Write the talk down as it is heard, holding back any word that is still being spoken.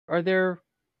are there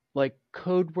like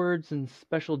code words and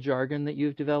special jargon that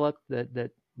you've developed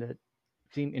that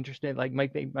seem interesting, like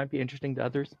might be interesting to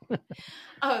others?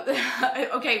 Oh,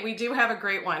 okay, we do have a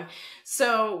great one.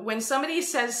 So when somebody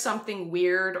says something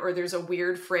weird or there's a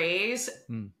weird phrase,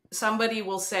 somebody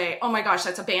will say, oh my gosh,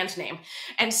 that's a band name.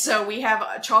 And so we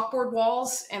have chalkboard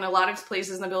walls in a lot of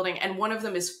places in the building, and one of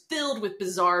them is filled with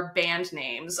bizarre band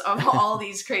names of all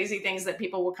these crazy things that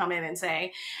people will come in and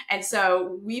say. And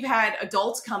so we've had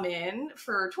adults come in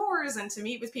for tours and to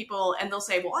meet with people, and they'll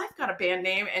say, well, I've got a band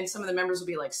name. And some of the members will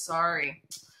be like, sorry,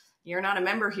 you're not a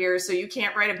member here, so you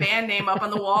can't write a band name up on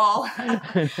the wall.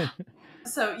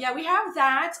 So yeah, we have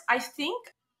that. I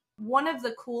think one of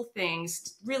the cool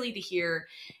things really to hear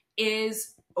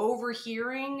is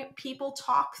overhearing people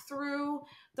talk through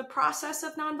the process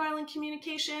of nonviolent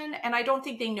communication. And I don't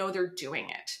think they know they're doing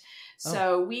it.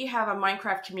 So we have a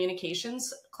Minecraft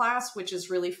communications class, which is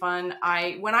really fun.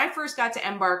 When I first got to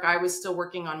Embark, I was still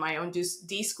working on my own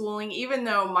deschooling, even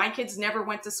though my kids never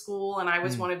went to school and I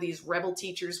was one of these rebel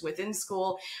teachers within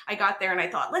school. I got there and I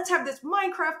thought, let's have this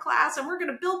Minecraft class and we're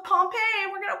going to build Pompeii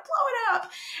and we're going to blow it up.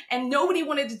 And nobody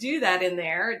wanted to do that in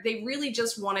there. They really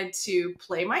just wanted to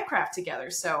play Minecraft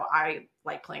together. So I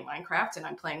like playing Minecraft and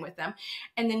I'm playing with them.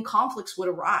 And then conflicts would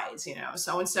arise,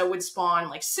 so-and-so would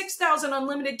spawn like 6,000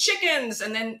 unlimited chickens.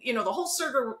 And then, the whole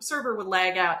server would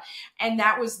lag out. And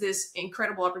that was this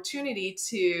incredible opportunity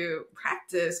to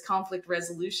practice conflict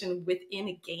resolution within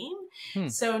a game.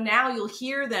 So now you'll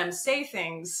hear them say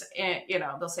things, and,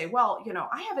 they'll say, well,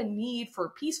 I have a need for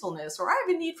peacefulness, or I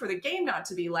have a need for the game not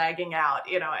to be lagging out,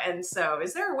 and so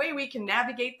is there a way we can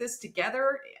navigate this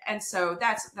together? And so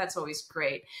that's always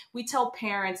great. We tell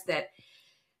parents that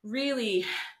really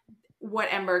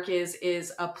what Embark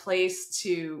is a place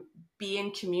to be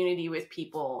in community with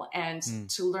people and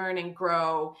to learn and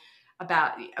grow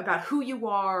about who you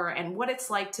are and what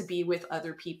it's like to be with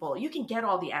other people. You can get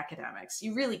all the academics.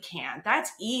 You really can.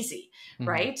 That's easy,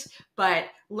 right? But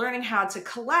learning how to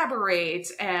collaborate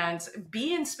and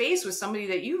be in space with somebody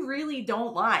that you really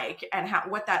don't like and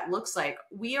what that looks like.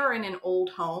 We are in an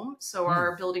old home. So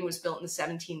our building was built in the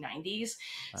 1790s.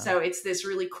 So it's this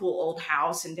really cool old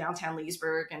house in downtown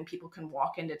Leesburg, and people can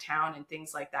walk into town and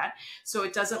things like that. So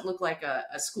it doesn't look like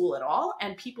a school at all.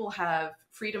 And people have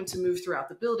freedom to move throughout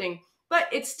the building. But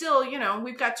it's still,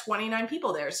 we've got 29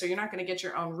 people there, so you're not going to get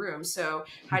your own room. So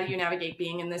how do you navigate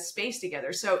being in this space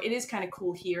together? So it is kind of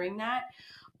cool hearing that.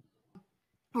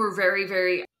 We're very,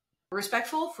 very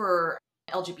respectful for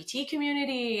LGBT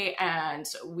community, and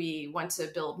we want to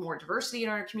build more diversity in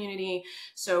our community.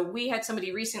 So we had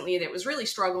somebody recently that was really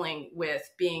struggling with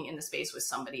being in the space with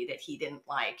somebody that he didn't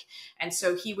like. And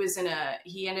so he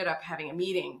ended up having a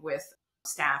meeting with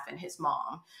staff and his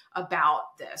mom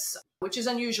about this, which is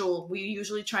unusual. We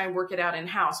usually try and work it out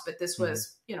in-house, but this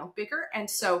was, bigger. And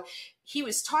so he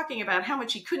was talking about how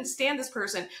much he couldn't stand this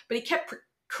person, but he kept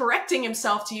correcting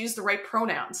himself to use the right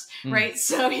pronouns, right?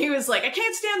 So he was like, I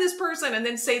can't stand this person, and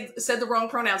then said the wrong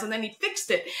pronouns, and then he fixed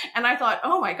it. And I thought,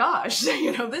 oh my gosh,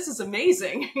 this is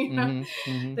amazing,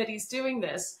 that he's doing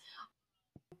this.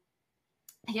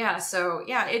 Yeah. So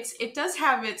yeah, it does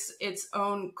have its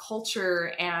own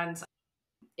culture, and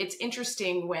it's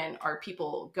interesting when our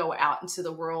people go out into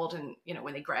the world and,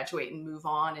 when they graduate and move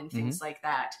on and things like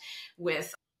that,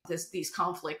 with these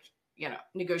conflict,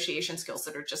 negotiation skills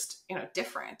that are just,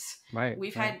 different. Right.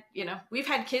 We've had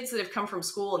kids that have come from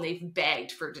school and they've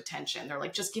begged for detention. They're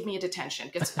like, just give me a detention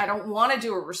because I don't want to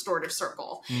do a restorative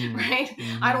circle, right?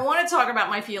 I don't want to talk about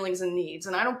my feelings and needs,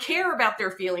 and I don't care about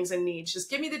their feelings and needs. Just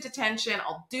give me the detention.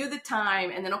 I'll do the time,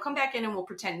 and then I'll come back in and we'll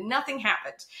pretend nothing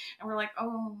happened. And we're like,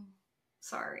 oh,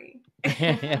 sorry.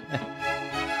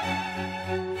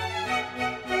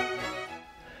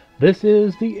 This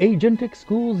is the Agentic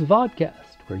Schools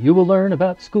Podcast, where you will learn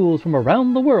about schools from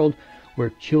around the world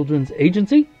where children's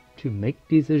agency to make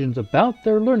decisions about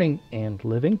their learning and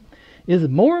living is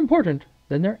more important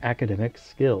than their academic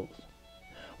skills.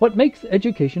 What makes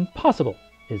education possible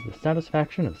is the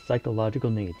satisfaction of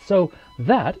psychological needs. So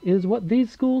that is what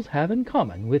these schools have in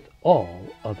common with all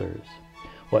others.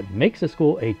 What makes a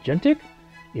school agentic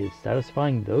is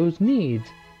satisfying those needs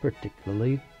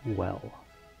particularly well.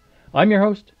 I'm your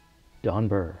host, Don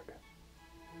Berg.